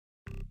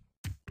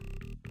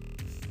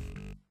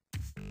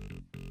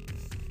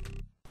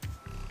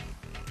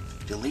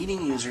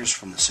Deleting users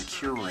from the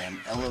SecuRam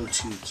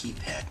ECSL-0601A-L02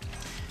 Keypad.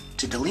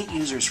 To delete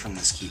users from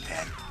this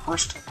keypad,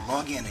 first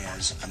log in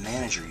as a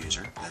manager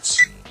user.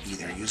 That's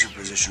either user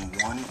position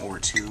 1 or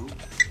 2.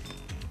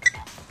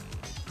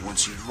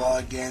 Once you've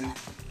logged in,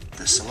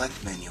 the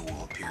select menu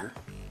will appear.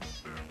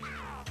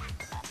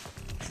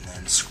 And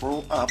then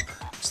scroll up,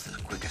 it's the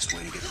quickest way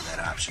to get to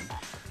that option,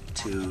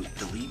 to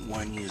delete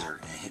one user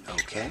and hit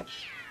OK.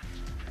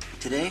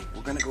 Today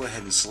we're going to go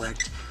ahead and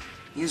select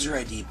user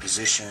ID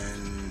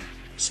position,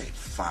 say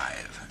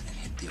 5, and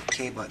hit the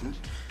OK button.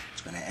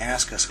 It's going to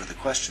ask us with a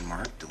question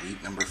mark,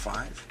 delete number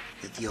 5.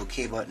 Hit the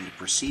OK button to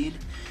proceed.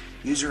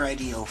 User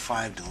ID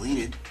 05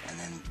 deleted, and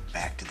then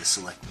back to the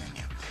select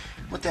menu.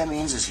 What that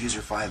means is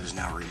user 5 is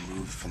now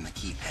removed from the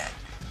keypad.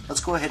 Let's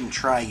go ahead and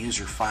try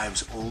user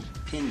 5's old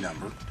PIN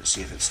number to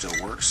see if it still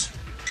works.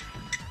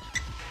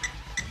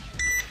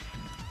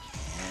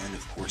 And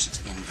of course it's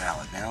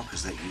invalid now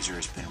because that user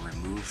has been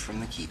removed from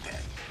the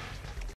keypad.